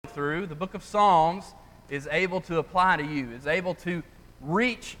through, the book of Psalms is able to apply to you, is able to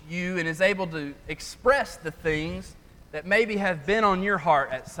reach you, and is able to express the things that maybe have been on your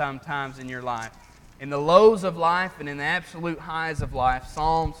heart at some times in your life. In the lows of life and in the absolute highs of life,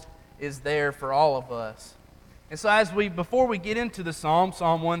 Psalms is there for all of us. And so before we get into the Psalm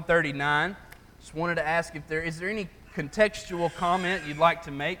 139, just wanted to ask if is there any contextual comment you'd like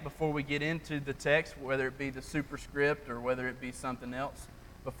to make before we get into the text, whether it be the superscript or whether it be something else,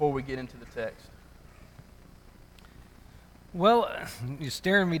 before we get into the text? Well, you're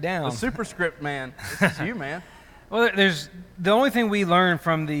staring me down. The superscript, man. This is you, man. Well, the only thing we learn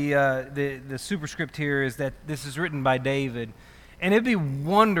from the superscript here is that this is written by David. And it'd be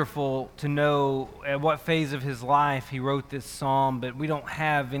wonderful to know at what phase of his life he wrote this psalm, but we don't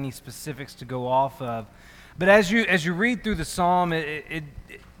have any specifics to go off of. But as you read through the psalm,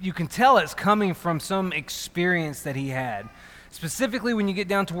 you can tell it's coming from some experience that he had. Specifically when you get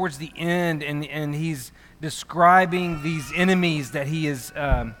down towards the end and he's describing these enemies that he is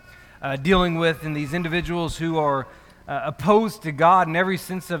dealing with, and these individuals who are opposed to God in every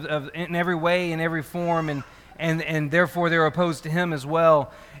sense in every way, in every form, and therefore they're opposed to him as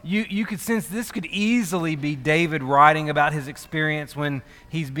well. You could sense this could easily be David writing about his experience when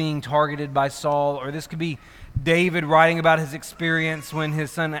he's being targeted by Saul, or this could be David writing about his experience when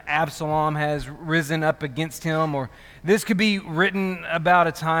his son Absalom has risen up against him, or this could be written about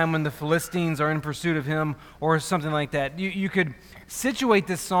a time when the Philistines are in pursuit of him, or something like that. You could situate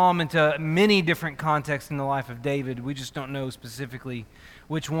this psalm into many different contexts in the life of David. We just don't know specifically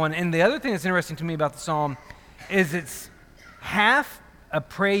which one. And the other thing that's interesting to me about the psalm is it's half a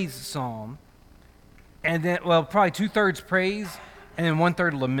praise psalm, and then, probably 2/3 praise, and then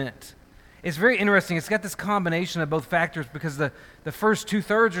 1/3 lament. It's very interesting. It's got this combination of both factors, because the first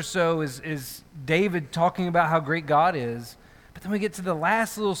 2/3 or so is David talking about how great God is, but then we get to the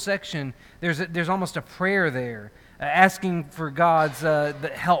last little section, there's almost a prayer there, asking for God's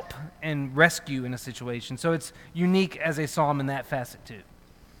the help and rescue in a situation. So it's unique as a psalm in that facet too.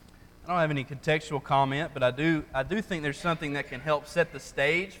 I don't have any contextual comment, but I do think there's something that can help set the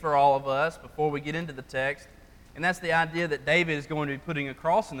stage for all of us before we get into the text. And that's the idea that David is going to be putting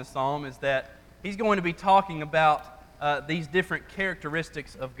across in the psalm, is that he's going to be talking about these different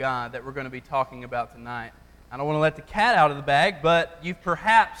characteristics of God that we're going to be talking about tonight. I don't want to let the cat out of the bag, but you've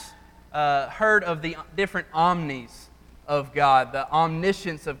perhaps heard of the different omnis of God, the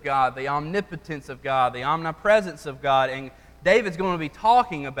omniscience of God, the omnipotence of God, the omnipresence of God, and David's going to be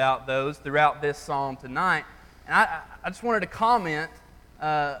talking about those throughout this psalm tonight. And I just wanted to comment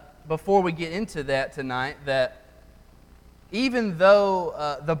before we get into that tonight, that even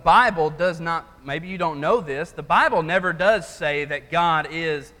though the Bible does not, maybe you don't know this, the Bible never does say that God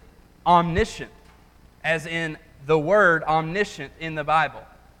is omniscient, as in the word omniscient in the Bible.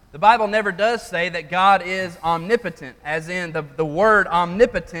 The Bible never does say that God is omnipotent, as in the word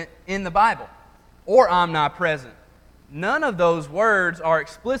omnipotent in the Bible, or omnipresent. None of those words are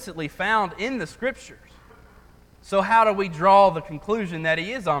explicitly found in the Scriptures. So how do we draw the conclusion that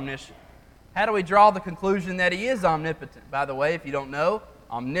He is omniscient? How do we draw the conclusion that He is omnipotent? By the way, if you don't know,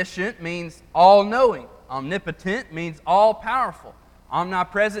 omniscient means all-knowing. Omnipotent means all-powerful.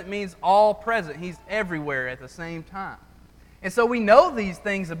 Omnipresent means all-present. He's everywhere at the same time. And so we know these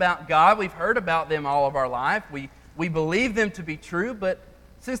things about God. We've heard about them all of our life. We believe them to be true, but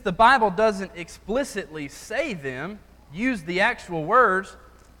since the Bible doesn't explicitly say them, use the actual words,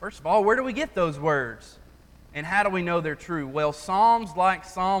 first of all, where do we get those words? And how do we know they're true? Well, Psalms like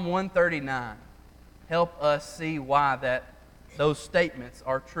Psalm 139 help us see why those statements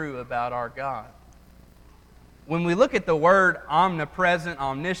are true about our God. When we look at the word omnipresent,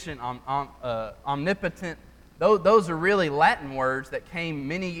 omniscient, omnipotent, those are really Latin words that came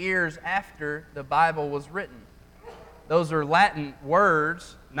many years after the Bible was written. Those are Latin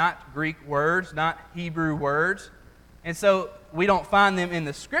words, not Greek words, not Hebrew words. And so we don't find them in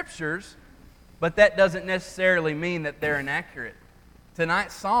the Scriptures, but that doesn't necessarily mean that they're inaccurate.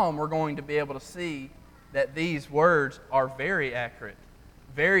 Tonight's psalm, we're going to be able to see that these words are very accurate,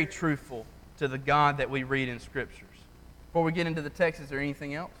 very truthful to the God that we read in Scriptures. Before we get into the text, is there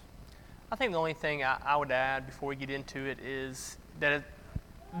anything else? I think the only thing I would add before we get into it is that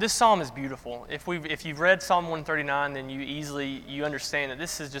this psalm is beautiful. If you've read Psalm 139, then you understand that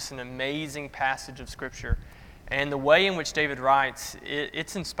this is just an amazing passage of Scripture. And the way in which David writes,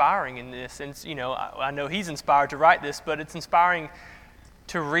 it's inspiring in this. And I know he's inspired to write this, but it's inspiring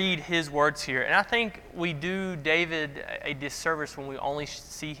to read his words here. And I think we do David a disservice when we only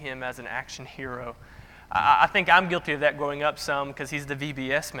see him as an action hero. I think I'm guilty of that growing up some because he's the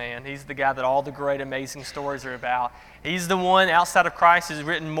VBS man. He's the guy that all the great, amazing stories are about. He's the one outside of Christ who's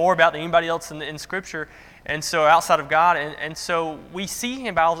written more about than anybody else in Scripture, and so outside of God. And so we see him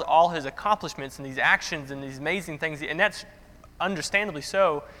about all his accomplishments and these actions and these amazing things, and that's understandably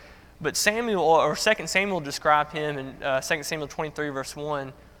so. But Samuel, or 2 Samuel, described him in 2 Samuel 23, verse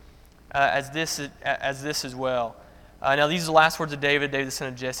 1, as this as well. Now these are the last words of David. David, the son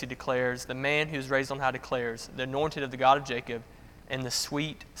of Jesse, declares, "The man who is raised on high declares, the anointed of the God of Jacob, and the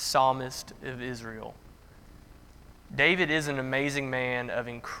sweet psalmist of Israel." David is an amazing man of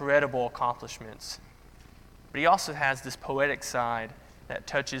incredible accomplishments, but he also has this poetic side that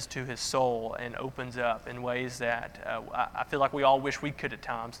touches to his soul and opens up in ways that I feel like we all wish we could at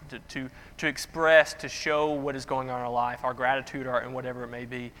times, to express, to show what is going on in our life, our gratitude, and whatever it may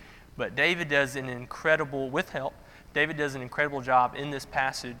be. But David does an incredible, with help, David does an incredible job in this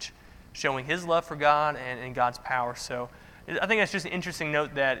passage showing his love for God and God's power. So I think that's just an interesting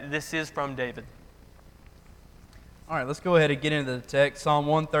note that this is from David. All right, let's go ahead and get into the text. Psalm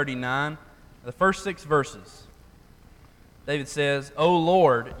 139, the first 6 verses. David says, "O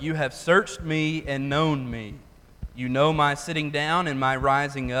Lord, you have searched me and known me. You know my sitting down and my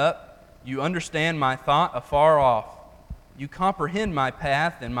rising up. You understand my thought afar off. You comprehend my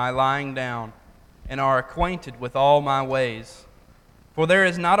path and my lying down, and are acquainted with all my ways. For there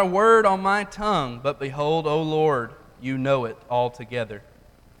is not a word on my tongue, but behold, O Lord, you know it altogether.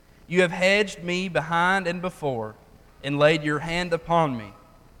 You have hedged me behind and before, and laid your hand upon me.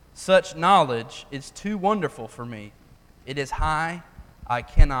 Such knowledge is too wonderful for me. It is high, I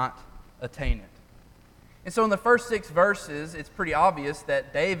cannot attain it." And so in the first 6 verses, it's pretty obvious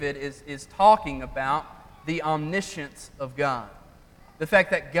that David is talking about the omniscience of God. The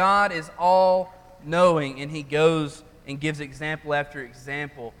fact that God is all-knowing, and he goes and gives example after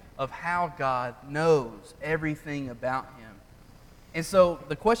example of how God knows everything about him. And so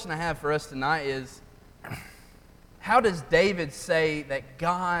the question I have for us tonight is, how does David say that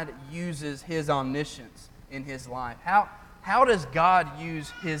God uses his omniscience in his life? How does God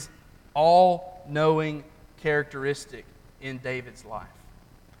use his all-knowing characteristic in David's life?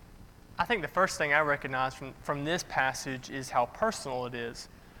 I think the first thing I recognize from this passage is how personal it is.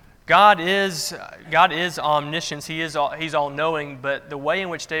 God is omniscience. He's all-knowing, but the way in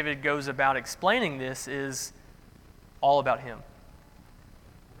which David goes about explaining this is all about him.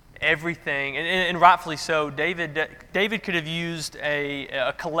 Everything, and rightfully so, David could have used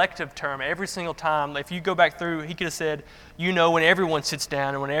a collective term every single time. If you go back through, he could have said, "You know when everyone sits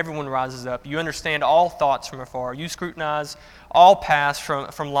down and when everyone rises up. You understand all thoughts from afar. You scrutinize all paths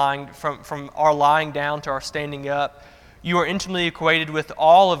from our lying down to our standing up. You are intimately acquainted with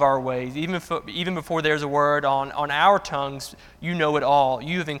all of our ways. Even before there's a word on our tongues, you know it all.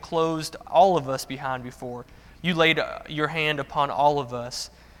 You have enclosed all of us behind before. You laid your hand upon all of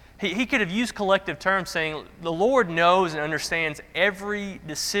us." He could have used collective terms saying, the Lord knows and understands every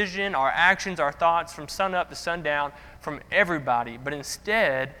decision, our actions, our thoughts, from sun up to sundown, from everybody. But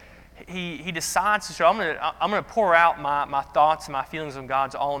instead, he decides to show, I'm going to pour out my thoughts and my feelings on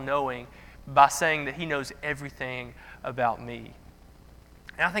God's all-knowing by saying that he knows everything about me.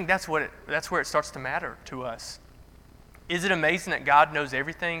 And I think that's where it starts to matter to us. Is it amazing that God knows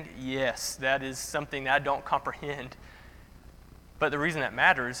everything? Yes, that is something that I don't comprehend. But the reason that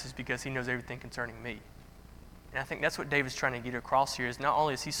matters is because he knows everything concerning me. And I think that's what David's trying to get across here, is not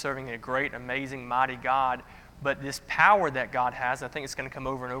only is he serving a great, amazing, mighty God, but this power that God has, I think it's going to come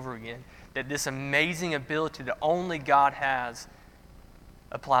over and over again, that this amazing ability that only God has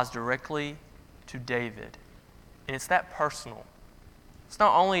applies directly to David. And it's that personal. It's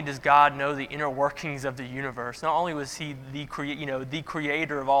not only does God know the inner workings of the universe, not only was he the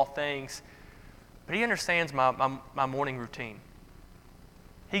creator of all things, but he understands my morning routine.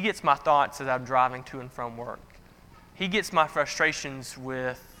 He gets my thoughts as I'm driving to and from work. He gets my frustrations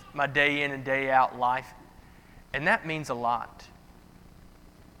with my day in and day out life. And that means a lot.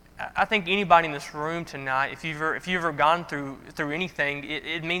 I think anybody in this room tonight, if you've ever gone through anything,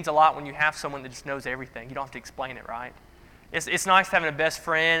 it means a lot when you have someone that just knows everything. You don't have to explain it, right? It's nice having a best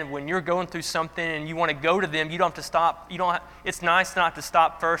friend. When you're going through something and you want to go to them, you don't have to stop. It's nice not to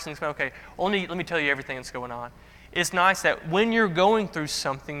stop first and say, okay, well, let me tell you everything that's going on. It's nice that when you're going through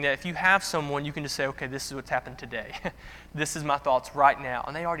something, that if you have someone, you can just say, okay, this is what's happened today. This is my thoughts right now.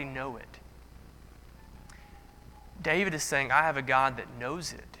 And they already know it. David is saying, I have a God that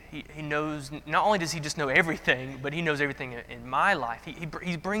knows it. He knows, not only does he just know everything, but he knows everything in my life.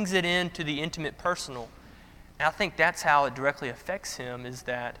 He brings it into the intimate personal. And I think that's how it directly affects him, is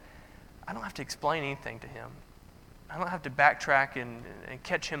that I don't have to explain anything to him. I don't have to backtrack and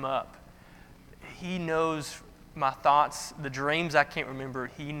catch him up. He knows my thoughts, the dreams I can't remember.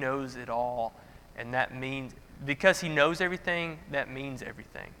 He knows it all. And that means, because He knows everything, that means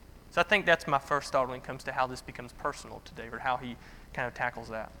everything. So I think that's my first thought when it comes to how this becomes personal to David, how he kind of tackles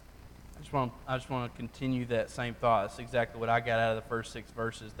that. I just want to continue that same thought. That's exactly what I got out of the first 6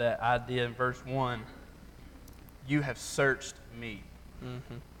 verses. That idea in verse 1, you have searched me.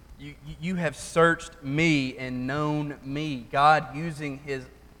 Mm-hmm. You have searched me and known me. God using His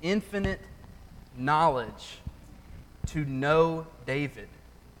infinite knowledge to know David.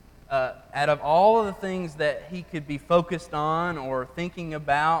 Out of all of the things that he could be focused on or thinking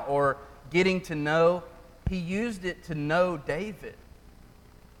about or getting to know, He used it to know David.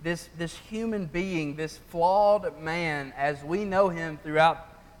 This human being, this flawed man, as we know him throughout,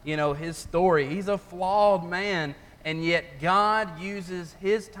 his story. He's a flawed man, and yet God uses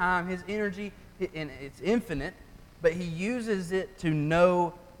His time, His energy, and it's infinite, but He uses it to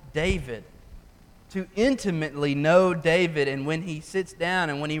know David, to intimately know David. And when he sits down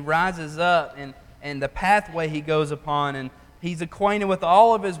and when he rises up and the pathway he goes upon, and he's acquainted with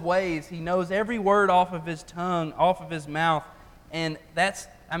all of his ways, he knows every word off of his tongue, off of his mouth, and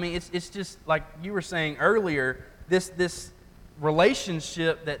it's just like you were saying earlier, this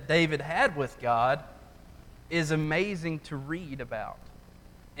relationship that David had with God is amazing to read about.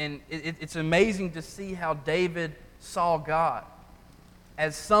 And it's amazing to see how David saw God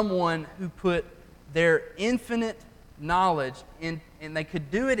as someone who put their infinite knowledge in, and they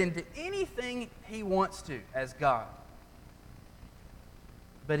could do it into anything He wants to as God.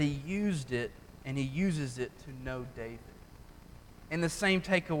 But He used it, and He uses it to know David. And the same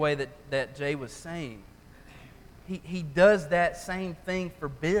takeaway that Jay was saying, he does that same thing for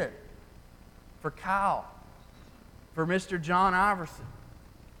Ben, for Kyle, for Mr. John Iverson,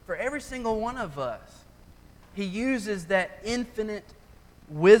 for every single one of us. He uses that infinite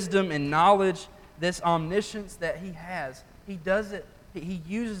wisdom and knowledge, this omniscience that He has. He does it, He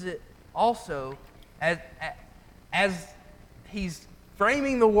uses it also as He's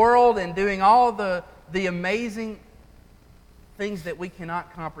framing the world and doing all the amazing things that we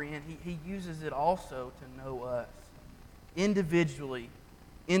cannot comprehend. He uses it also to know us individually,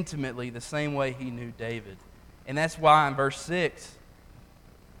 intimately, the same way He knew David. And that's why in verse 6,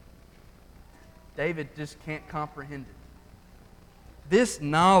 David just can't comprehend it. This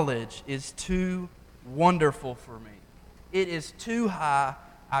knowledge is too wonderful for me. It is too high,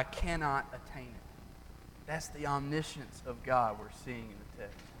 I cannot attain it. That's the omniscience of God we're seeing in the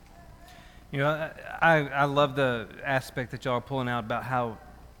text. I love the aspect that y'all are pulling out about how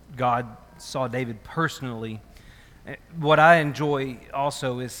God saw David personally. What I enjoy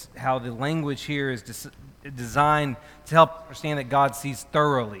also is how the language here is designed to help understand that God sees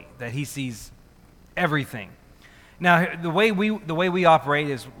thoroughly, that He sees everything. Now, the way we operate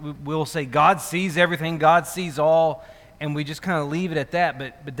is we'll say God sees everything, God sees all, and we just kind of leave it at that.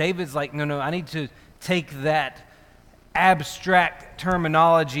 But David's like, no, I need to take that abstract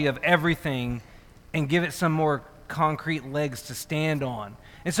terminology of everything and give it some more concrete legs to stand on.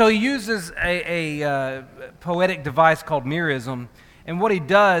 And so he uses a poetic device called merism, and what he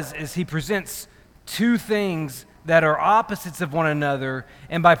does is he presents two things that are opposites of one another,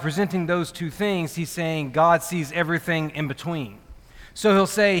 and by presenting those two things, he's saying God sees everything in between. So he'll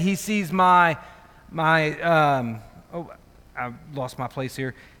say He sees I lost my place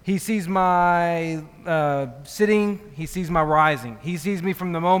here. He sees my sitting, He sees my rising. He sees me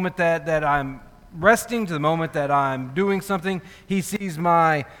from the moment that I'm resting to the moment that I'm doing something. He sees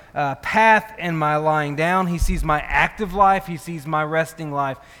my path and my lying down. He sees my active life. He sees my resting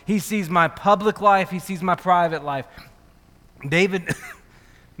life. He sees my public life. He sees my private life. David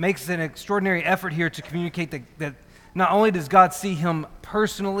makes an extraordinary effort here to communicate that not only does God see him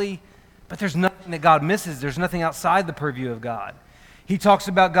personally, but there's nothing that God misses. There's nothing outside the purview of God. He talks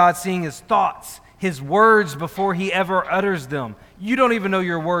about God seeing his thoughts, his words before he ever utters them. You don't even know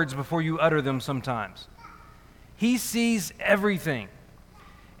your words before you utter them sometimes. He sees everything.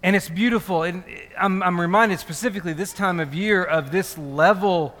 And it's beautiful. And I'm reminded specifically this time of year of this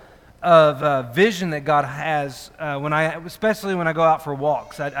level of vision that God has especially when I go out for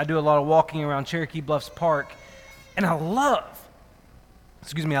walks. I do a lot of walking around Cherokee Bluffs Park. And I'm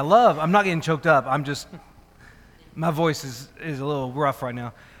not getting choked up. My voice is a little rough right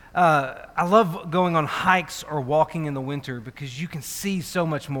now. I love going on hikes or walking in the winter because you can see so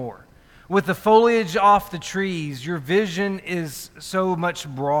much more. With the foliage off the trees, your vision is so much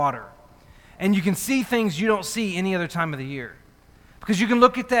broader. And you can see things you don't see any other time of the year. Because you can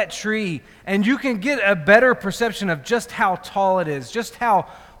look at that tree and you can get a better perception of just how tall it is, just how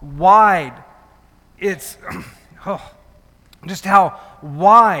wide it's, just how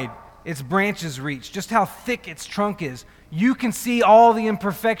wide its branches reach, just how thick its trunk is. You can see all the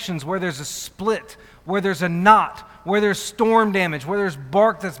imperfections, where there's a split, where there's a knot, where there's storm damage, where there's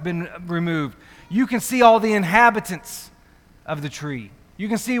bark that's been removed. You can see all the inhabitants of the tree. You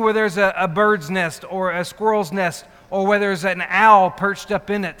can see where there's a bird's nest or a squirrel's nest, or where there's an owl perched up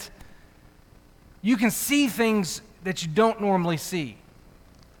in it. You can see things that you don't normally see.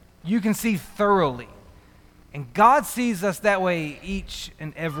 You can see thoroughly. And God sees us that way each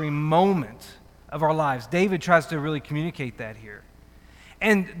and every moment of our lives. David tries to really communicate that here.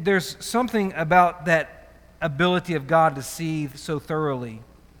 And there's something about that ability of God to see so thoroughly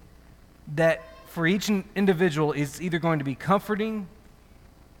that for each individual is either going to be comforting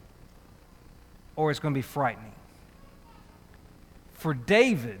or it's going to be frightening. For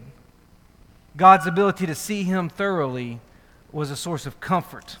David, God's ability to see him thoroughly was a source of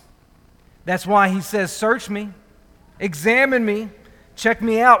comfort. That's why he says, search me, examine me, check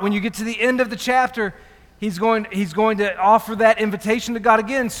me out. When you get to the end of the chapter, he's going to offer that invitation to God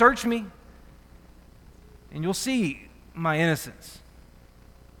again, search me, and you'll see my innocence.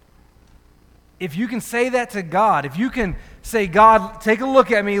 If you can say that to God, if you can say, God, take a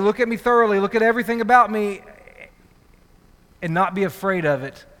look at me thoroughly, look at everything about me, and not be afraid of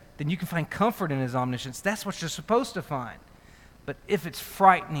it, then you can find comfort in his omniscience. That's what you're supposed to find. But if it's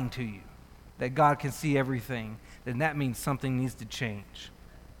frightening to you that God can see everything, then that means something needs to change.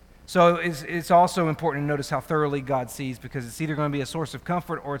 So it's also important to notice how thoroughly God sees, because it's either going to be a source of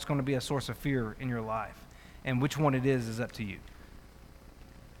comfort or it's going to be a source of fear in your life. And which one it is up to you.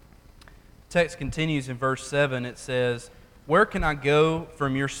 Text continues in verse 7. It says, "Where can I go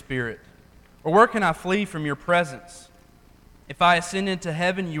from your spirit? Or where can I flee from your presence? If I ascend into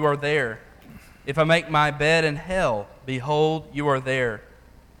heaven, you are there. If I make my bed in hell, behold, you are there.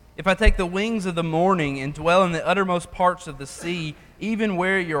 If I take the wings of the morning and dwell in the uttermost parts of the sea, even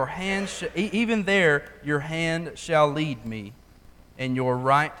there your hand shall lead me, and your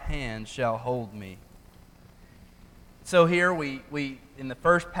right hand shall hold me." So here we in the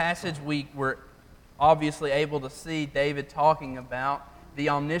first passage, we were obviously able to see David talking about the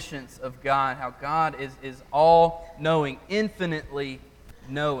omniscience of God, how God is all-knowing, infinitely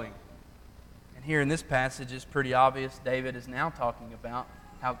knowing. And here in this passage, it's pretty obvious David is now talking about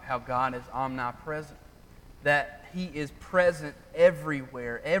how God is omnipresent, that he is present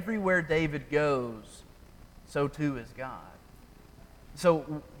everywhere. Everywhere David goes, so too is God.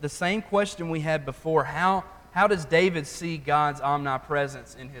 So the same question we had before, how does David see God's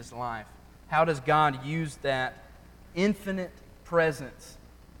omnipresence in his life? How does God use that infinite presence?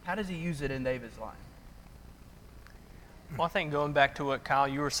 How does he use it in David's life? Well, I think going back to what, Kyle,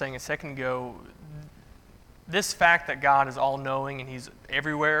 you were saying a second ago, this fact that God is all-knowing and he's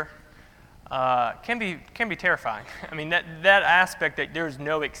everywhere can be terrifying. I mean, that aspect that there's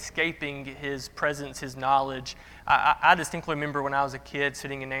no escaping his presence, his knowledge. I distinctly remember when I was a kid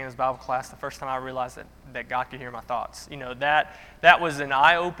sitting in Nana's Bible class, the first time I realized that God could hear my thoughts. You know, that was an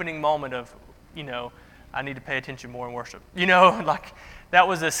eye-opening moment of, you know, I need to pay attention more in worship. You know, like that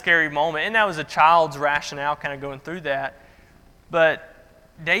was a scary moment. And that was a child's rationale kind of going through that. But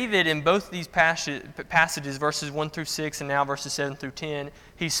David, in both these passages, verses 1 through 6 and now verses 7 through 10,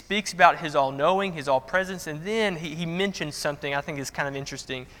 he speaks about his all-knowing, his all-presence, and then he mentions something I think is kind of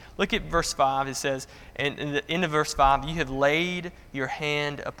interesting. Look at verse 5. It says, and in the end of verse 5, "You have laid your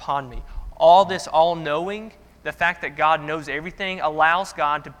hand upon me." All this all-knowing, the fact that God knows everything, allows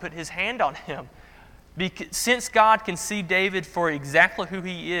God to put his hand on him. Since God can see David for exactly who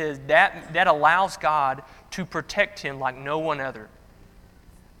he is, that allows God to protect him like no one other.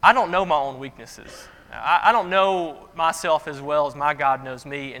 I don't know my own weaknesses. I don't know myself as well as my God knows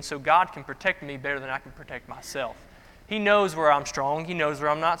me, and so God can protect me better than I can protect myself. He knows where I'm strong. He knows where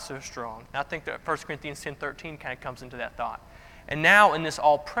I'm not so strong. And I think that 1 Corinthians 10:13 kind of comes into that thought. And now in this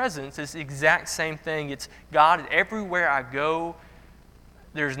all-presence, it's the exact same thing. It's God, everywhere I go,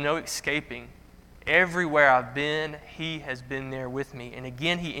 there's no escaping. Everywhere I've been, he has been there with me. And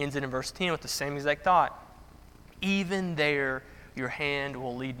again, he ends it in verse 10 with the same exact thought. Even there, your hand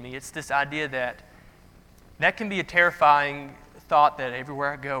will lead me. It's this idea that can be a terrifying thought, that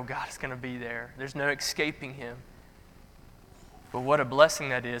everywhere I go, God is going to be there. There's no escaping him. But what a blessing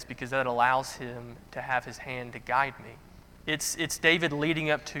that is, because that allows him to have his hand to guide me. It's David leading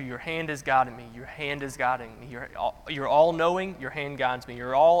up to, your hand is guiding me, your hand is guiding me. You're all-knowing, your hand guides me.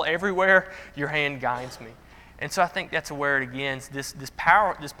 You're all everywhere, your hand guides me. And so I think that's where it again, this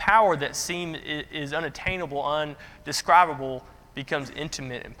power that is unattainable, undescribable, becomes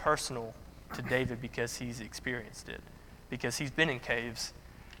intimate and personal to David because he's experienced it. Because he's been in caves.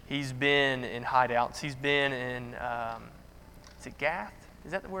 He's been in hideouts. He's been in, is it Gath?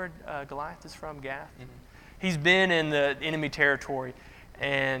 Is that where Goliath is from, Gath? Mm-hmm. He's been in the enemy territory,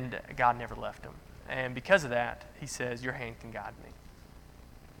 and God never left him. And because of that, he says, your hand can guide me.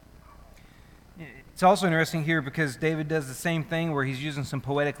 It's also interesting here because David does the same thing where he's using some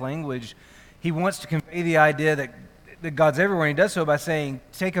poetic language. He wants to convey the idea that God's everywhere, and he does so by saying,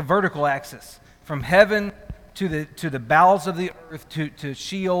 take a vertical axis from heaven to the bowels of the earth, to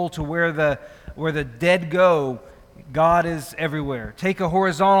Sheol, to where the dead go. God is everywhere. Take a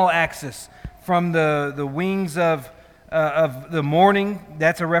horizontal axis from the wings of the morning.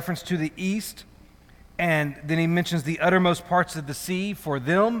 That's a reference to the east. And then he mentions the uttermost parts of the sea. For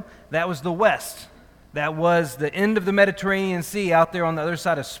them, that was the west. That was the end of the Mediterranean Sea out there on the other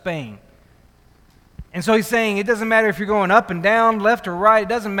side of Spain. And so he's saying it doesn't matter if you're going up and down, left or right. It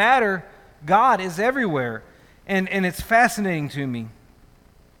doesn't matter. God is everywhere. And it's fascinating to me.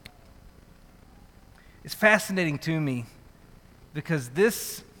 It's fascinating to me because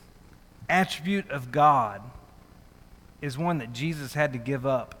this attribute of God is one that Jesus had to give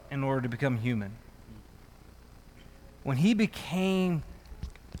up in order to become human. When he became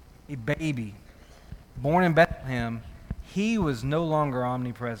a baby, born in Bethlehem, he was no longer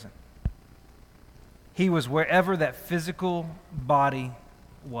omnipresent. He was wherever that physical body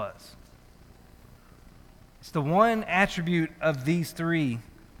was. It's the one attribute of these three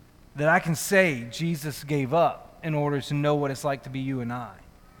that I can say Jesus gave up in order to know what it's like to be you and I.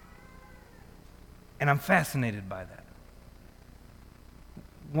 And I'm fascinated by that.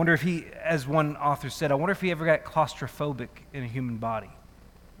 Wonder if he, as one author said, I wonder if he ever got claustrophobic in a human body.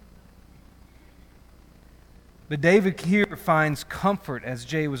 But David here finds comfort, as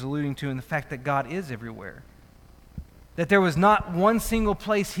Jay was alluding to, in the fact that God is everywhere. That there was not one single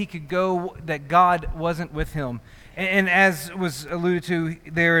place he could go that God wasn't with him. And as was alluded to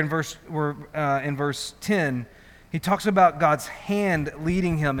there in verse 10, he talks about God's hand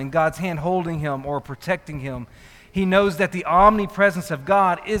leading him and God's hand holding him or protecting him. He knows that the omnipresence of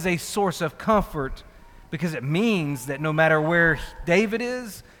God is a source of comfort because it means that no matter where David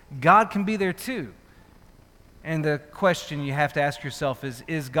is, God can be there too. And the question you have to ask yourself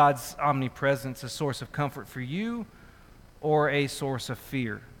is God's omnipresence a source of comfort for you or a source of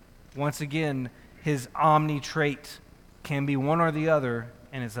fear? Once again, his omni trait can be one or the other,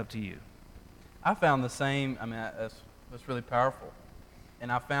 and it's up to you. I found the same, that's really powerful.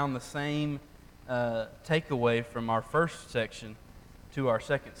 And I found the same takeaway from our first section to our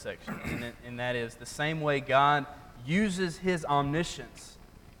second section. And that is the same way God uses his omniscience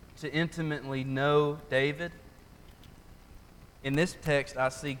to intimately know David. In this text, I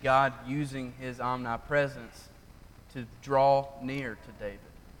see God using his omnipresence to draw near to David.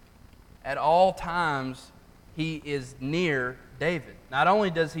 At all times, he is near David. Not only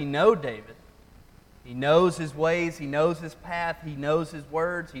does he know David, he knows his ways, he knows his path, he knows his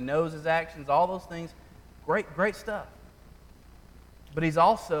words, he knows his actions, all those things. Great stuff. But he's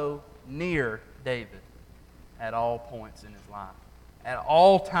also near David at all points in his life. At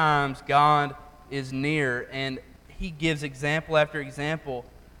all times, God is near, and he gives example after example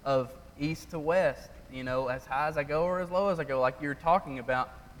of east to west. You know, as high as I go or as low as I go, like you're talking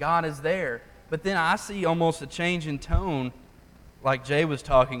about, God is there. But then I see almost a change in tone, like Jay was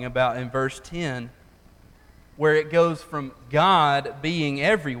talking about in verse 10, where it goes from God being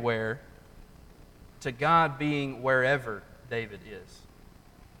everywhere to God being wherever David is.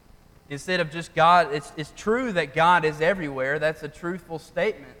 Instead of just God, it's true that God is everywhere. That's a truthful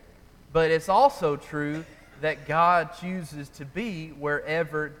statement. But it's also true that God chooses to be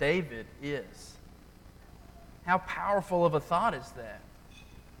wherever David is. How powerful of a thought is that?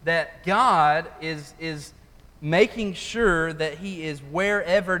 That God is making sure that he is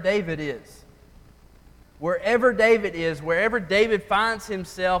wherever David is. Wherever David is, wherever David finds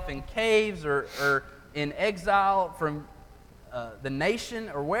himself in caves or in exile from the nation,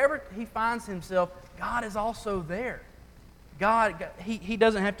 or wherever he finds himself, God is also there. He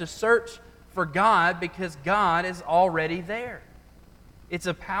doesn't have to search for God because God is already there. It's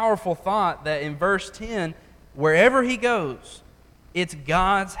a powerful thought that in verse 10, wherever he goes, it's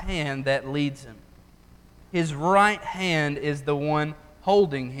God's hand that leads him. His right hand is the one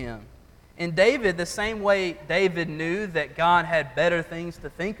holding him. And David, the same way David knew that God had better things to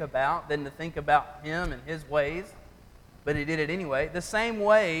think about than to think about him and his ways, but he did it anyway, the same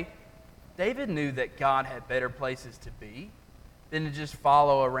way David knew that God had better places to be than to just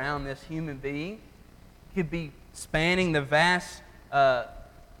follow around this human being. He could be spanning the vast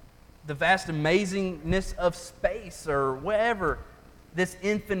amazingness of space or whatever this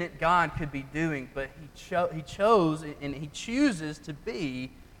infinite God could be doing, but he chose and he chooses to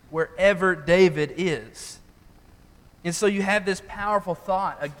be wherever David is. And so you have this powerful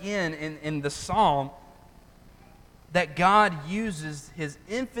thought, again, in the psalm, that God uses His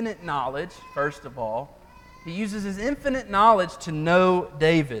infinite knowledge, first of all. He uses His infinite knowledge to know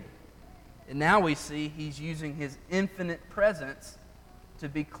David. And now we see He's using His infinite presence to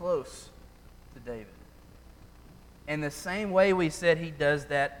be close to David. And the same way we said He does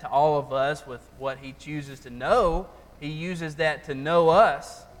that to all of us with what He chooses to know, He uses that to know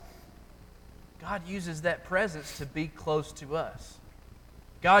us. God uses that presence to be close to us.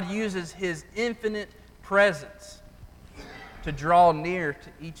 God uses His infinite presence to draw near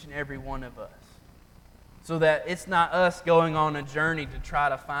to each and every one of us. So that it's not us going on a journey to try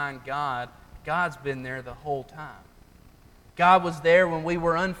to find God. God's been there the whole time. God was there when we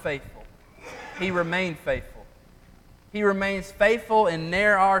were unfaithful. He remained faithful. He remains faithful and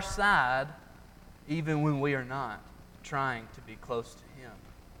near our side even when we are not trying to be close to Him.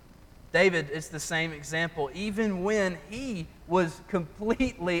 David is the same example. Even when he was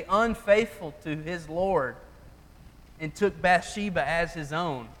completely unfaithful to his Lord and took Bathsheba as his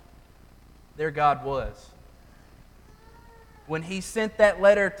own, there God was. When he sent that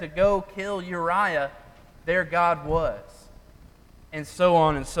letter to go kill Uriah, there God was. And so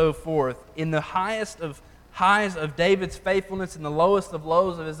on and so forth. In the highest of highs of David's faithfulness and the lowest of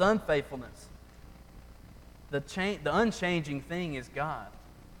lows of his unfaithfulness, the unchanging thing is God.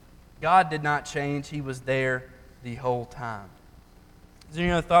 God did not change. He was there the whole time. Is there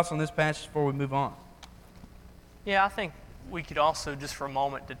any other thoughts on this passage before we move on? Yeah, I think we could also, just for a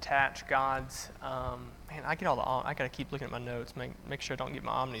moment, detach God's. I got to keep looking at my notes, make sure I don't get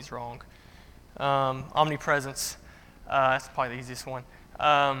my omnis wrong. Omnipresence. That's probably the easiest one.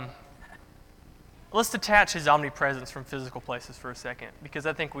 Let's detach His omnipresence from physical places for a second, because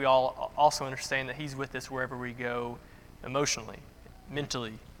I think we all also understand that He's with us wherever we go, emotionally,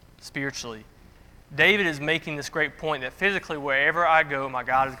 mentally, spiritually. David is making this great point that physically, wherever I go, my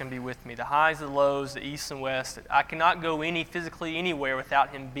God is going to be with me. The highs, the lows, the east and west. I cannot go physically anywhere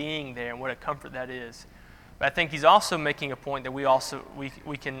without Him being there, and what a comfort that is. But I think he's also making a point that we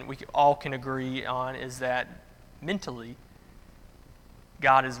all can agree on, is that mentally,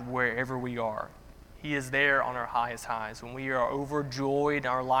 God is wherever we are. He is there on our highest highs. When we are overjoyed,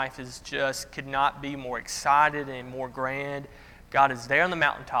 our life could not be more excited and more grand. God is there on the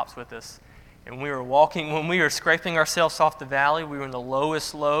mountaintops with us. And when we were scraping ourselves off the valley, we were in the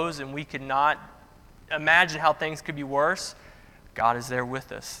lowest lows, and we could not imagine how things could be worse. God is there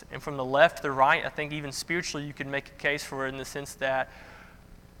with us. And from the left to the right, I think even spiritually you could make a case for it, in the sense that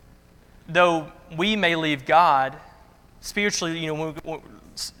though we may leave God, spiritually, when we're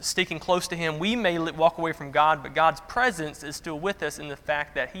sticking close to Him, we may walk away from God, but God's presence is still with us in the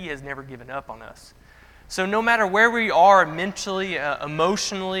fact that He has never given up on us. So no matter where we are mentally,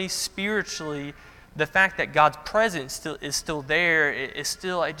 emotionally, spiritually, the fact that God's presence is still there is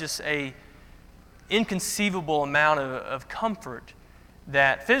still just a inconceivable amount of comfort,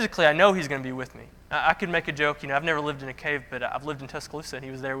 that physically I know He's going to be with me. I could make a joke, I've never lived in a cave, but I've lived in Tuscaloosa and He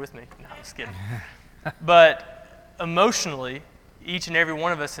was there with me. No, I'm just kidding. But emotionally, each and every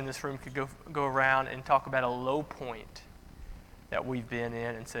one of us in this room could go around and talk about a low point that we've been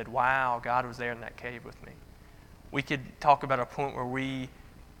in and said, wow, God was there in that cave with me. We could talk about a point where we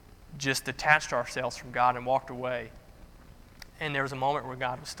just detached ourselves from God and walked away. And there was a moment where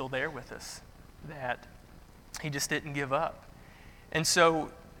God was still there with us, that He just didn't give up. And so,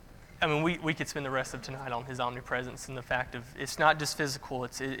 we could spend the rest of tonight on His omnipresence and the fact of it's not just physical,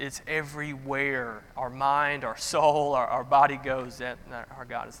 it's everywhere. Our mind, our soul, our body goes, that our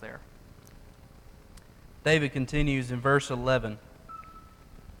God is there. David continues in verse 11.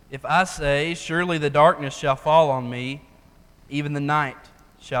 If I say, surely the darkness shall fall on me, even the night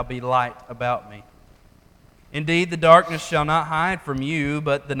shall be light about me. Indeed, the darkness shall not hide from you,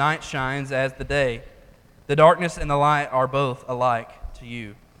 but the night shines as the day. The darkness and the light are both alike to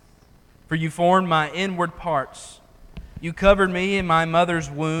you. For you formed my inward parts. You covered me in my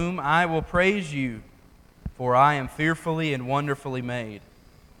mother's womb. I will praise you, for I am fearfully and wonderfully made.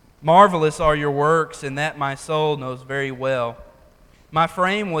 Marvelous are your works, and that my soul knows very well. My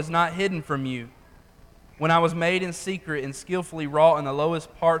frame was not hidden from you. When I was made in secret and skillfully wrought in the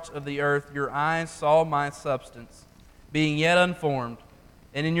lowest parts of the earth, your eyes saw my substance, being yet unformed,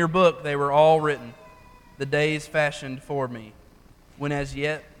 and in your book they were all written, the days fashioned for me, when as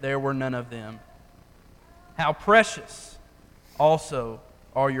yet there were none of them. How precious also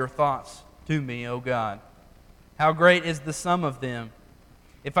are your thoughts to me, O God. How great is the sum of them!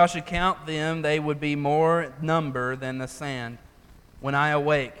 If I should count them, they would be more number than the sand. When I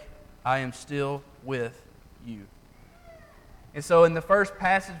awake, I am still with you. And so in the first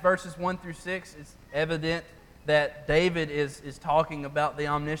passage, verses 1 through 6, it's evident that David is talking about the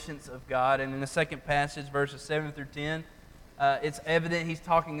omniscience of God. And in the second passage, verses 7 through 10, it's evident he's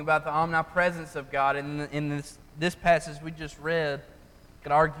talking about the omnipresence of God. And in this passage we just read, you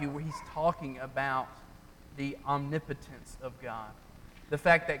could argue where he's talking about the omnipotence of God. The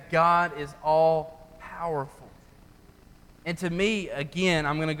fact that God is all-powerful. And to me, again,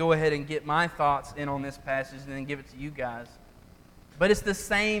 I'm going to go ahead and get my thoughts in on this passage and then give it to you guys. But it's the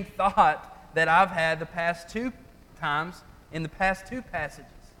same thought that I've had the past two times in the past two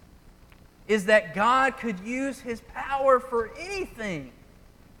passages. Is that God could use His power for anything.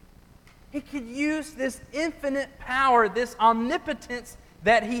 He could use this infinite power, this omnipotence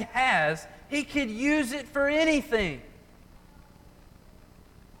that He has. He could use it for anything.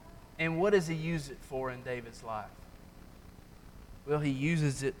 And what does He use it for in David's life? Well, He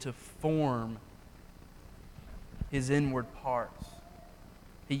uses it to form his inward parts.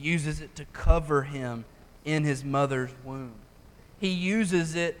 He uses it to cover him in his mother's womb. He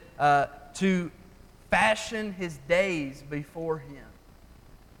uses it to fashion his days before him.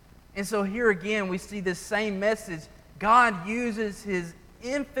 And so here again we see this same message. God uses His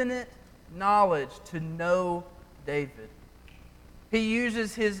infinite knowledge to know David. He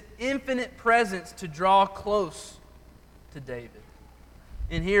uses His infinite presence to draw close to David.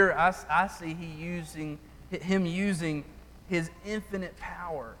 And here I see Him using His infinite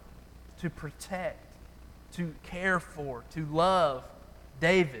power to protect, to care for, to love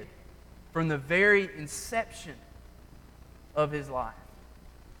David from the very inception of his life.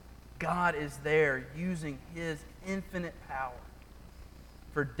 God is there using His infinite power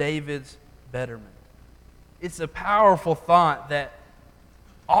for David's betterment. It's a powerful thought that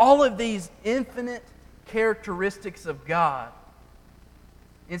all of these infinite characteristics of God,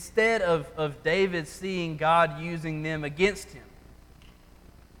 instead of David seeing God using them against him,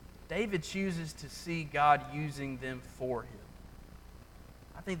 David chooses to see God using them for him.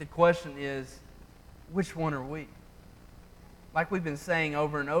 I think the question is, which one are we? Like we've been saying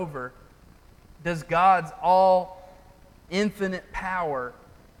over and over, does God's all infinite power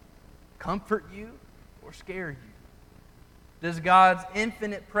comfort you or scare you? Does God's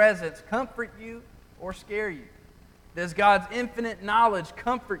infinite presence comfort you or scare you? Does God's infinite knowledge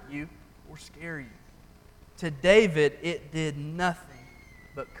comfort you or scare you? To David, it did nothing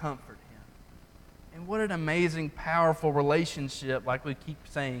but comfort him. And what an amazing, powerful relationship, like we keep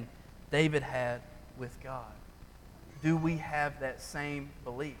saying, David had with God. Do we have that same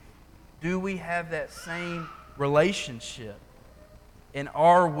belief? Do we have that same relationship? And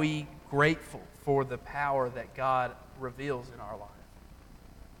are we grateful for the power that God reveals in our life?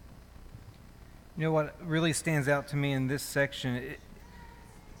 You know what really stands out to me in this section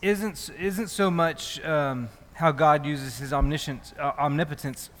isn't so much how God uses His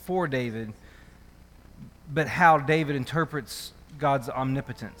omnipotence for David, but how David interprets God's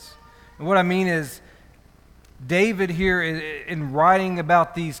omnipotence. And what I mean is, David here, in writing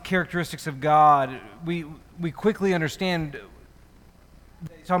about these characteristics of God, we quickly understand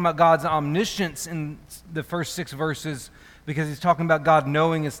he's talking about God's omniscience in the first 6 verses, because he's talking about God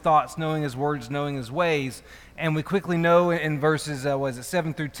knowing His thoughts, knowing His words, knowing His ways. And we quickly know in verses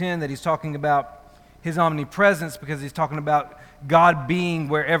 7 through 10 that he's talking about His omnipresence, because he's talking about God being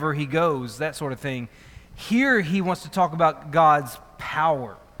wherever He goes, that sort of thing. Here he wants to talk about God's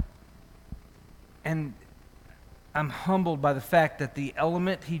power. And I'm humbled by the fact that the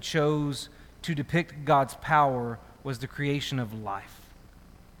element he chose to depict God's power was the creation of life.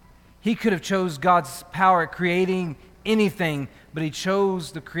 He could have chose God's power at creating anything, but he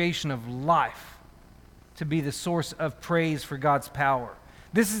chose the creation of life to be the source of praise for God's power.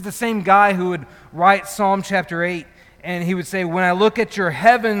 This is the same guy who would write Psalm chapter 8, and he would say, "When I look at your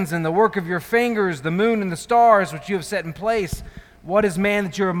heavens and the work of your fingers, the moon and the stars which you have set in place, what is man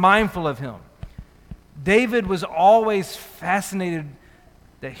that you are mindful of him?" David was always fascinated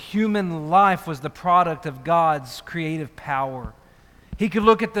that human life was the product of God's creative power. He could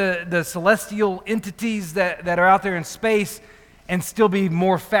look at the celestial entities that are out there in space and still be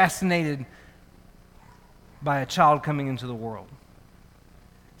more fascinated by a child coming into the world.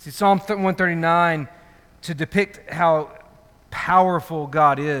 See, Psalm 139, to depict how powerful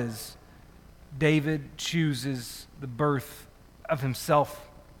God is, David chooses the birth of himself,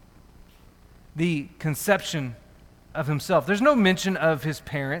 the conception of himself. There's no mention of his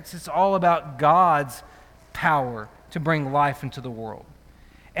parents. It's all about God's power to bring life into the world.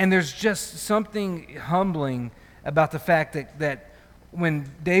 And there's just something humbling about the fact that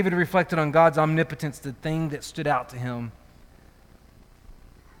when David reflected on God's omnipotence, the thing that stood out to him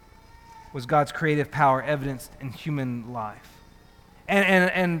was God's creative power evidenced in human life.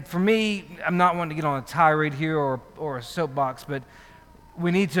 And for me, I'm not wanting to get on a tirade here or a soapbox, but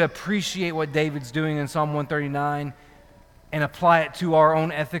we need to appreciate what David's doing in Psalm 139 and apply it to our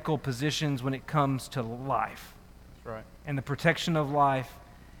own ethical positions when it comes to life. That's right. And the protection of life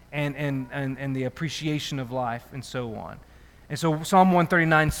and the appreciation of life and so on. And so Psalm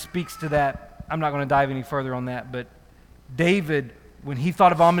 139 speaks to that. I'm not going to dive any further on that, but David, when he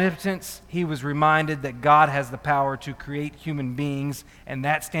thought of omnipotence, he was reminded that God has the power to create human beings, and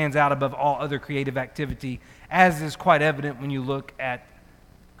that stands out above all other creative activity, as is quite evident when you look at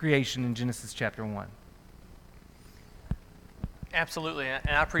creation in Genesis chapter 1. Absolutely, and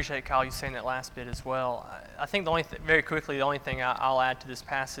I appreciate, Kyle, you saying that last bit as well. I think very quickly, the only thing I'll add to this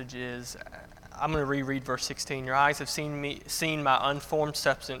passage is, I'm going to reread verse 16. Your eyes have seen my unformed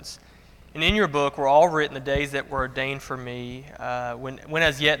substance, and in your book were all written the days that were ordained for me, when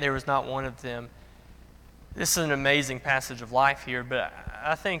as yet there was not one of them. This is an amazing passage of life here, but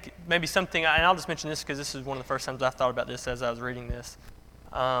I think maybe something, and I'll just mention this because this is one of the first times I've thought about this as I was reading this.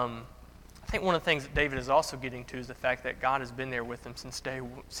 I think one of the things that David is also getting to is the fact that God has been there with him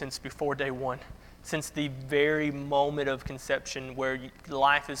since before day one, since the very moment of conception where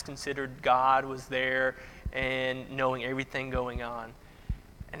life is considered. God was there and knowing everything going on.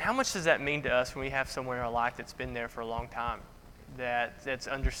 And how much does that mean to us when we have someone in our life that's been there for a long time, that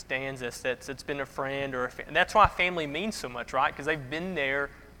understands us, that's been a friend or and that's why family means so much, right? Because they've been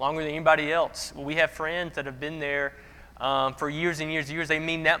there longer than anybody else. We have friends that have been there for years and years and years. They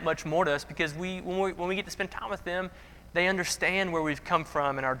mean that much more to us because when we get to spend time with them, they understand where we've come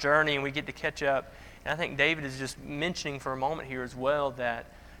from in our journey, and we get to catch up. And I think David is just mentioning for a moment here as well that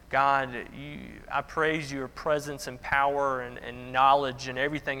God, I praise your presence and power and knowledge and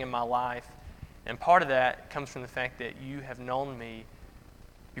everything in my life. And part of that comes from the fact that you have known me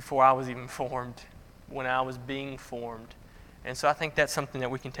before I was even formed, when I was being formed. And so I think that's something that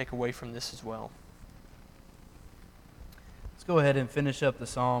we can take away from this as well. Let's go ahead and finish up the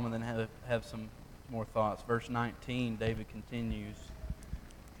psalm and then have some more thoughts. Verse 19, David continues.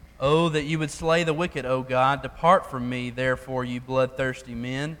 Oh, that you would slay the wicked, O God. Depart from me, therefore, you bloodthirsty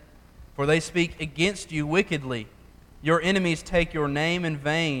men, for they speak against you wickedly. Your enemies take your name in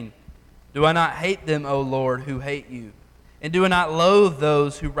vain. Do I not hate them, O Lord, who hate you? And do I not loathe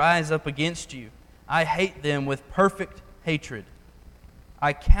those who rise up against you? I hate them with perfect hatred.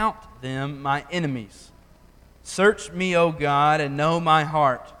 I count them my enemies. Search me, O God, and know my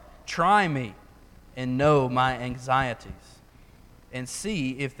heart. Try me and know my anxieties. And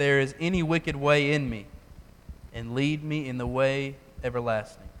see if there is any wicked way in me, and lead me in the way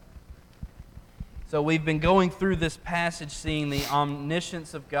everlasting. So we've been going through this passage seeing the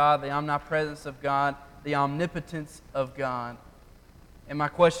omniscience of God, the omnipresence of God, the omnipotence of God. And my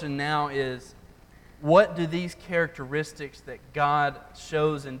question now is, what do these characteristics that God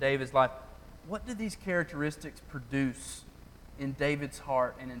shows in David's life, what do these characteristics produce in David's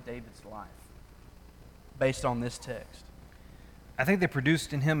heart and in David's life based on this text? I think they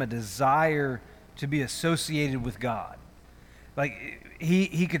produced in him a desire to be associated with God. Like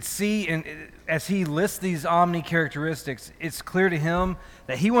he could see, and as he lists these omni characteristics, it's clear to him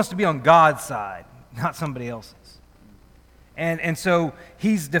that he wants to be on God's side, not somebody else's. And so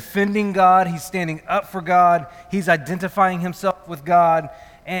he's defending God, he's standing up for God, he's identifying himself with God,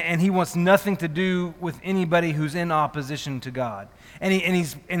 and he wants nothing to do with anybody who's in opposition to God. And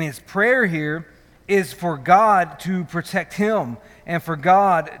his prayer here is for God to protect him and for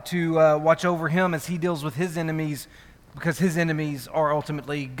God to watch over him as he deals with his enemies, because his enemies are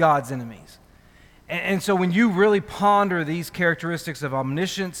ultimately God's enemies. And so when you really ponder these characteristics of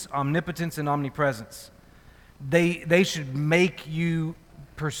omniscience, omnipotence, and omnipresence, they should make you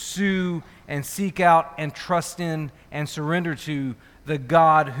pursue and seek out and trust in and surrender to the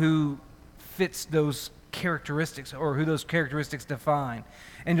God who fits those characteristics, or who those characteristics define.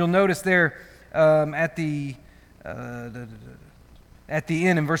 And you'll notice there at the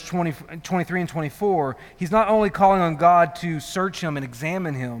end in verse 23 and 24, he's not only calling on God to search him and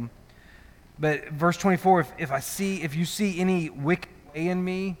examine him, but verse 24, if you see any wicked way in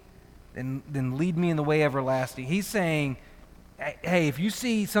me, then lead me in the way everlasting. He's saying, hey, if you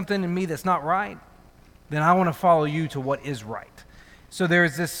see something in me that's not right, then I want to follow you to what is right. So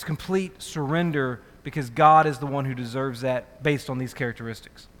there's this complete surrender because God is the one who deserves that based on these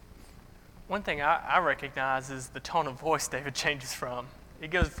characteristics. One thing I recognize is the tone of voice David changes from.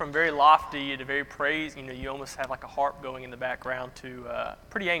 It goes from very lofty to very praise. You almost have like a harp going in the background to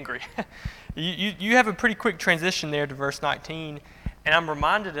pretty angry. You have a pretty quick transition there to verse 19. And I'm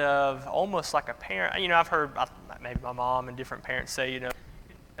reminded of almost like a parent. I've heard maybe my mom and different parents say,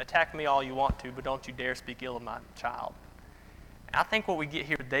 attack me all you want to, but don't you dare speak ill of my child. I think what we get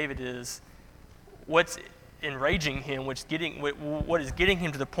here with David is what's enraging him, what is getting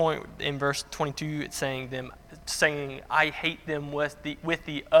him to the point in verse 22, it's saying, I hate them with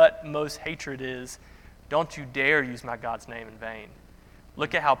the utmost hatred is, don't you dare use my God's name in vain.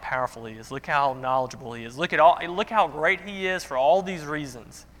 Look at how powerful he is. Look how knowledgeable he is. Look how great he is for all these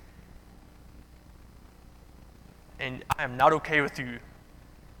reasons. And I am not okay with you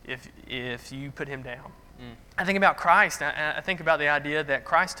if you put him down. I think about Christ. I think about the idea that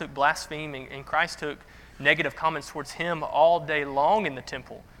Christ took blasphemy and Christ took negative comments towards him all day long in the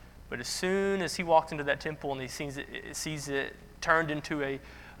temple. But as soon as he walked into that temple and he sees it turned into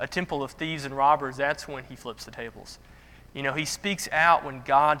a temple of thieves and robbers, that's when he flips the tables. You know, he speaks out when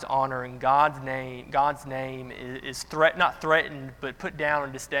God's honor and God's name is not threatened, but put down or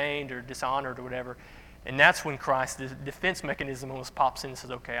disdained or dishonored or whatever. And that's when Christ, the defense mechanism, almost pops in and says,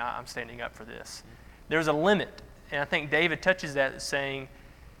 okay, I'm standing up for this. There's a limit. And I think David touches that, saying,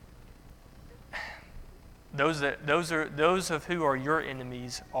 those of who are your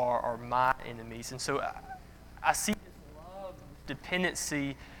enemies are my enemies. And so I see this love,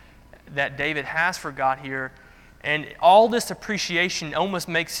 dependency that David has for God here. And all this appreciation almost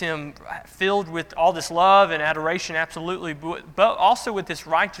makes him filled with all this love and adoration, absolutely, but also with this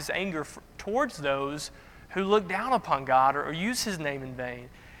righteous anger towards those who look down upon God or use his name in vain.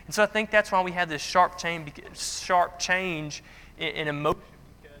 And so I think that's why we have this sharp change in emotion,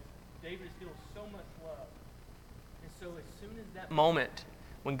 because David feels so much love. And so as soon as that moment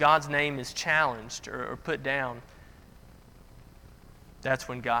when God's name is challenged or put down, that's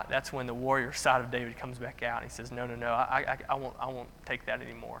when the warrior side of David comes back out and he says, no, I won't take that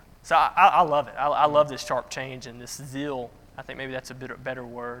anymore. So I love it. I love this sharp change and this zeal. I think maybe that's a better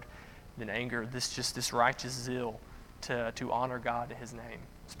word than anger. This righteous zeal to honor God in his name.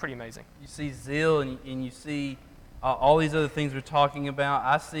 It's pretty amazing. You see zeal and you see all these other things we're talking about.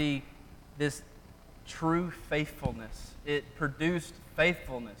 I see this true faithfulness. It produced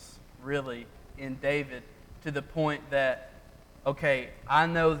faithfulness, really, in David to the point that, okay, I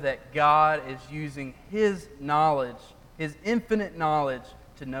know that God is using his knowledge, his infinite knowledge,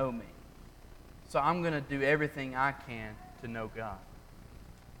 to know me. So I'm going to do everything I can to know God.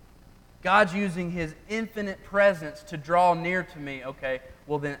 God's using his infinite presence to draw near to me. Okay,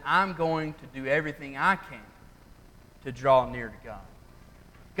 well then I'm going to do everything I can to draw near to God.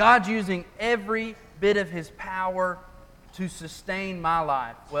 God's using every bit of his power to sustain my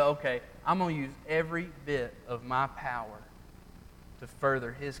life. Well, okay, I'm going to use every bit of my power to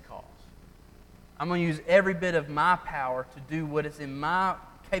further his cause. I'm going to use every bit of my power to do what is in my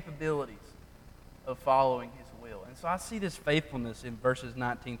capabilities of following his will. And so I see this faithfulness in verses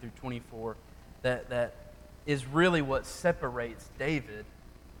 19 through 24 that is really what separates David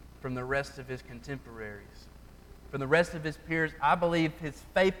from the rest of his contemporaries. From the rest of his peers, I believe his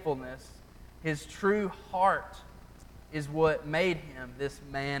faithfulness, his true heart, is what made him this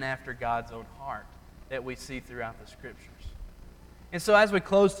man after God's own heart that we see throughout the Scriptures. And so as we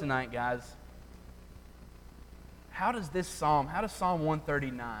close tonight, guys, how does Psalm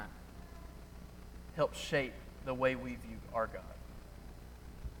 139 help shape the way we view our God?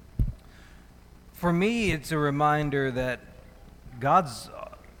 For me, it's a reminder that God's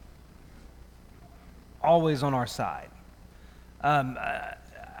always on our side.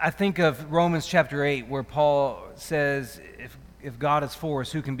 I think of Romans chapter 8, where Paul says, if God is for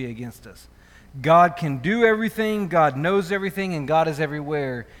us, who can be against us? God can do everything, God knows everything, and God is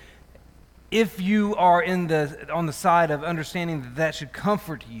everywhere. If you are on the side of understanding that should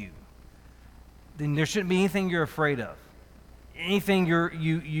comfort you, then there shouldn't be anything you're afraid of, anything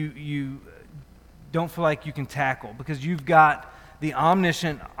you don't feel like you can tackle, because you've got the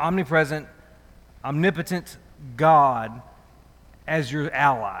omniscient, omnipresent, omnipotent God as your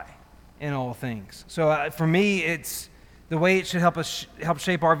ally in all things. So for me, it's the way it should help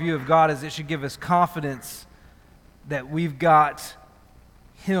shape our view of God is it should give us confidence that we've got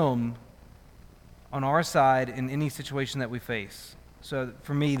him on our side in any situation that we face. So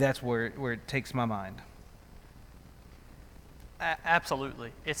for me, that's where it takes my mind.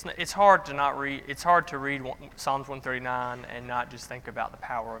 Absolutely. It's hard to not read. It's hard to read Psalms 139 and not just think about the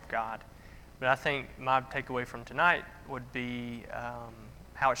power of God. But I think my takeaway from tonight would be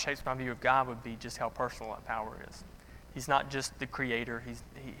how it shapes my view of God would be just how personal that power is. He's not just the creator.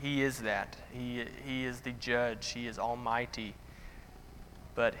 He is that. He is the judge. He is almighty.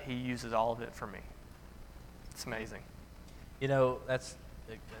 But he uses all of it for me. It's amazing. You know, that's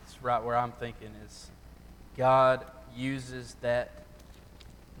right where I'm thinking is God uses that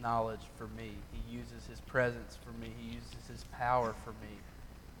knowledge for me. He uses his presence for me. He uses his power for me.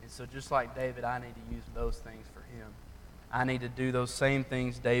 And so just like David, I need to use those things for him. I need to do those same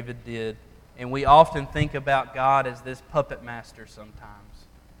things David did. And we often think about God as this puppet master sometimes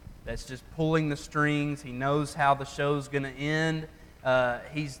that's just pulling the strings. He knows how the show's going to end.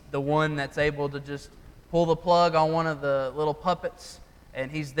 He's the one that's able to just pull the plug on one of the little puppets,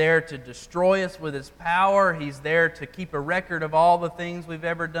 and He's there to destroy us with His power. He's there to keep a record of all the things we've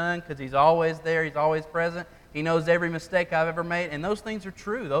ever done because He's always there. He's always present. He knows every mistake I've ever made, and those things are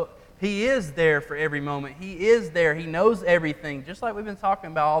true. He is there for every moment. He is there. He knows everything, just like we've been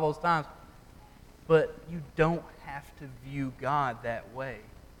talking about all those times. But you don't have to view God that way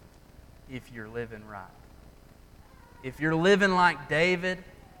if you're living right. If you're living like David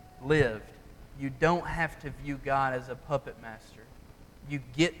lived, you don't have to view God as a puppet master. You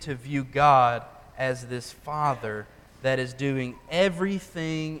get to view God as this Father that is doing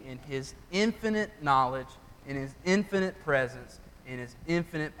everything in His infinite knowledge, in His infinite presence, in His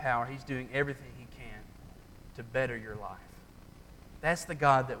infinite power. He's doing everything He can to better your life. That's the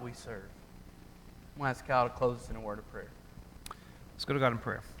God that we serve. I'm going to ask Kyle to close us in a word of prayer. Let's go to God in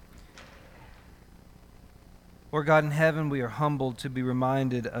prayer. Lord God in heaven, we are humbled to be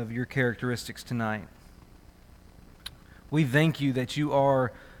reminded of your characteristics tonight. We thank you that you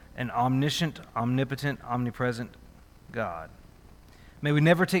are an omniscient, omnipotent, omnipresent God. May we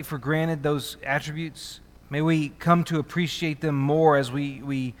never take for granted those attributes. May we come to appreciate them more as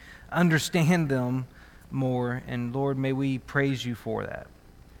we understand them more. And Lord, may we praise you for that.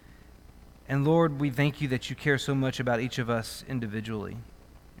 And Lord, we thank you that you care so much about each of us individually,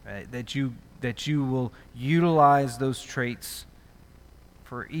 right? That you will utilize those traits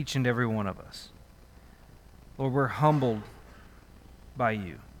for each and every one of us. Lord, we're humbled by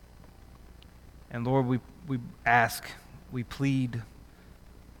you. And Lord, we ask, we plead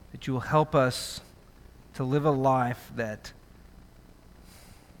that you will help us to live a life that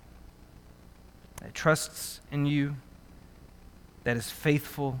trusts in you, that is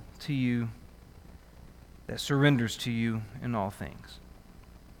faithful to you, that surrenders to you in all things.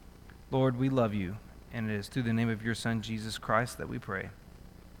 Lord, we love you, and it is through the name of your Son, Jesus Christ, that we pray.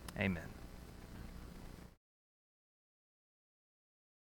 Amen.